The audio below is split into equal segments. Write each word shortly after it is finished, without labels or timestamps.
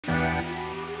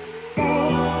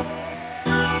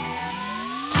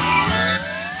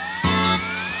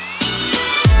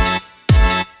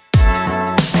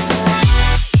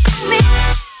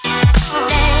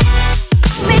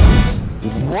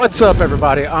What's up,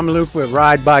 everybody? I'm Luke with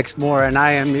RideBikesMore, and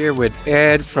I am here with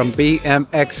Ed from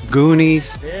BMX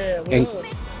Goonies in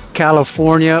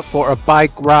California for a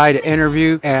bike ride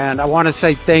interview. And I want to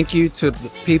say thank you to the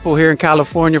people here in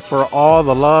California for all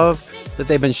the love that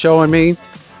they've been showing me.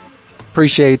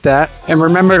 Appreciate that. And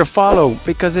remember to follow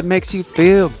because it makes you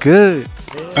feel good.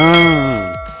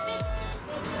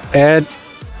 Ed,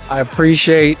 I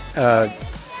appreciate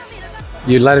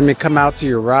you letting me come out to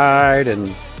your ride,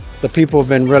 and the people have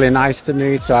been really nice to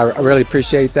me, so I really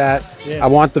appreciate that. I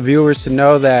want the viewers to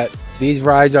know that these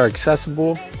rides are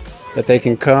accessible, that they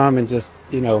can come and just,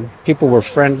 you know, people were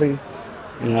friendly.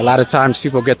 You know, a lot of times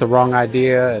people get the wrong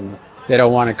idea and they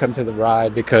don't want to come to the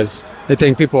ride because they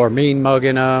think people are mean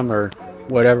mugging them or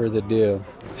whatever the deal.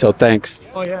 So thanks.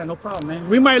 Oh yeah, no problem, man.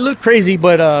 We might look crazy,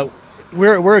 but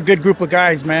we're a good group of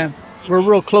guys, man. We're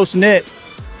real close knit,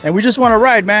 and we just want to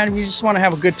ride, man. We just want to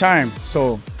have a good time.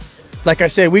 So, like I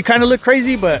said, we kind of look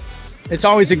crazy, but it's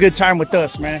always a good time with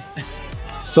us, man.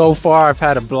 So far, I've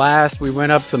had a blast. We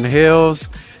went up some hills,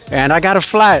 and I got a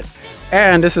flat.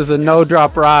 And this is a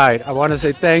no-drop ride. I want to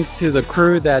say thanks to the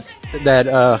crew that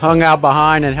hung out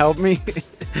behind and helped me.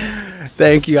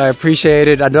 Thank you. I appreciate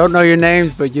it. I don't know your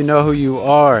names, but you know who you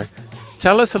are.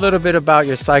 Tell us a little bit about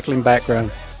your cycling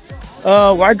background.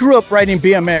 Well, I grew up riding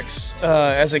BMX.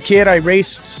 As a kid, I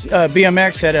raced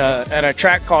BMX at a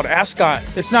track called Ascot.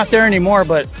 It's not there anymore,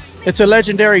 but it's a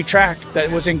legendary track that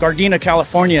was in Gardena,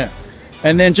 California.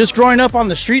 And then just growing up on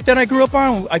the street that I grew up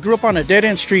on a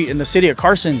dead-end street in the city of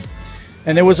Carson.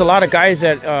 And there was a lot of guys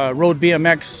that rode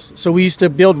BMX. So we used to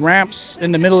build ramps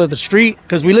in the middle of the street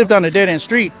because we lived on a dead-end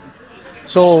street.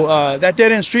 So that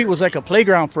dead-end street was like a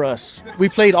playground for us. We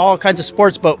played all kinds of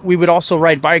sports, but we would also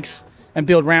ride bikes and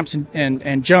build ramps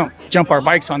and jump our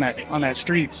bikes on that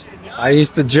street. I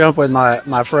used to jump with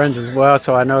my friends as well,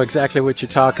 so I know exactly what you're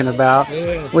talking about.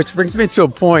 Which brings me to a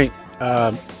point.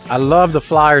 I love the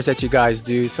flyers that you guys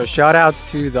do. So shout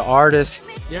outs to the artist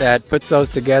that puts those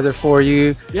together for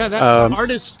you. Yeah,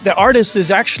 the artist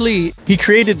is actually, he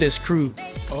created this crew.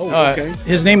 Oh, okay.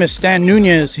 His name is Stan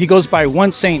Nunez. He goes by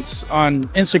One Saints on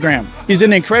Instagram. He's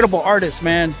an incredible artist,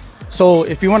 man. So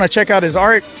if you want to check out his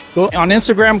art, go on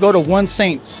Instagram, go to One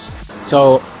Saints.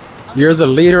 So you're the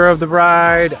leader of the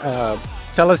ride.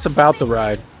 Tell us about the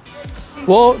ride.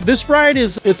 Well, this ride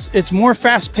it's more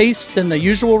fast-paced than the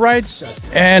usual rides,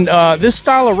 and this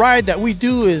style of ride that we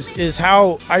do is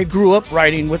how I grew up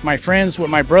riding with my friends, with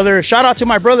my brother. Shout out to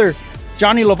my brother,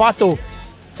 Johnny Lovato.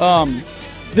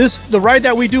 The ride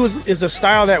that we do is a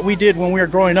style that we did when we were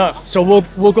growing up. So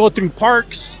we'll go through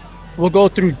parks, we'll go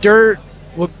through dirt,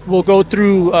 we'll go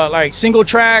through like single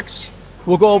tracks,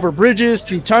 we'll go over bridges,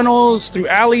 through tunnels, through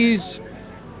alleys,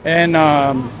 and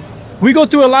we go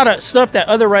through a lot of stuff that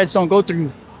other rides don't go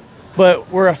through, but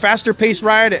we're a faster paced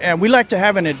ride and we like to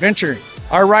have an adventure.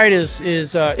 Our ride it's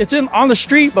on the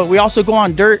street, but we also go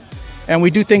on dirt and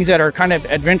we do things that are kind of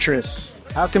adventurous.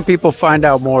 How can people find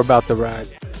out more about the ride?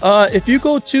 If you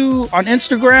go on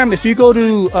Instagram, if you go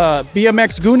to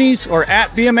BMX Goonies or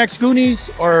at BMX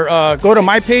Goonies, or go to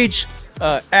my page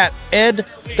at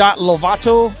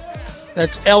ed.lovato,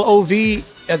 that's L-O-V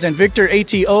as in Victor,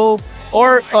 A-T-O.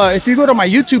 Or if you go to my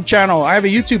YouTube channel, I have a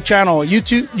YouTube channel,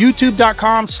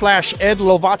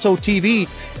 youtube.com/EdLovatoTV.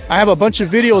 I have a bunch of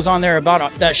videos on there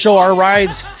that show our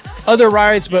rides, other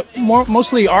rides, but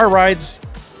mostly our rides.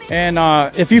 And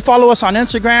if you follow us on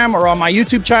Instagram or on my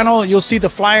YouTube channel, you'll see the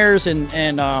flyers and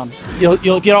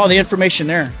you'll get all the information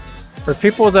there. For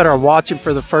people that are watching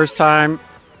for the first time,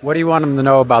 what do you want them to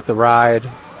know about the ride?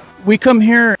 We come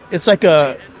here, it's like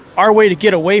our way to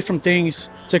get away from things,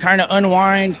 to kind of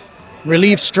unwind,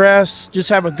 relieve stress, just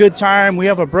have a good time. We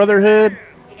have a brotherhood,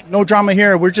 no drama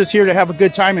here. We're just here to have a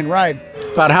good time and ride.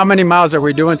 About how many miles are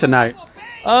we doing tonight?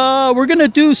 We're gonna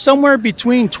do somewhere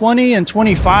between 20 and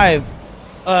 25.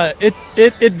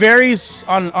 It varies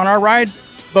on our ride,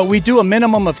 but we do a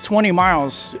minimum of 20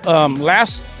 miles.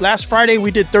 Last Friday we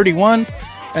did 31,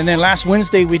 and then last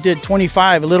Wednesday we did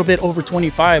 25, a little bit over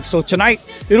 25. So tonight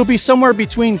it'll be somewhere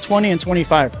between 20 and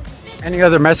 25. Any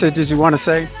other messages you want to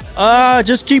say?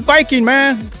 Just keep biking,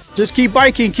 man. Just keep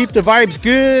biking, keep the vibes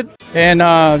good, and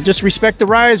just respect the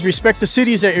rides, respect the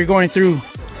cities that you're going through.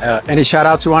 Any shout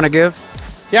outs you want to give?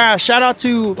 Yeah, shout out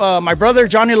to my brother,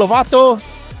 Johnny Lovato.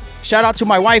 Shout out to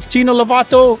my wife, Tina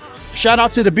Lovato. Shout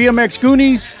out to the BMX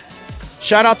Goonies.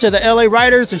 Shout out to the LA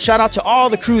Riders, and shout out to all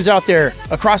the crews out there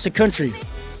across the country.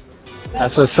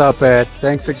 That's what's up, Ed.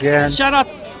 Thanks again.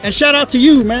 And shout out to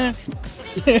you, man.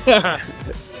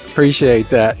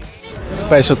 Appreciate that.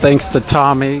 Special thanks to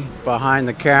Tommy behind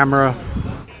the camera.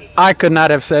 I could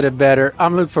not have said it better.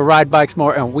 I'm Luke for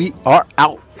RideBikesMore, and we are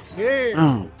out.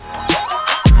 Yeah.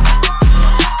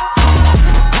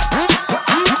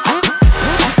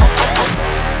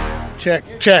 Check,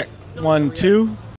 check. 1, 2.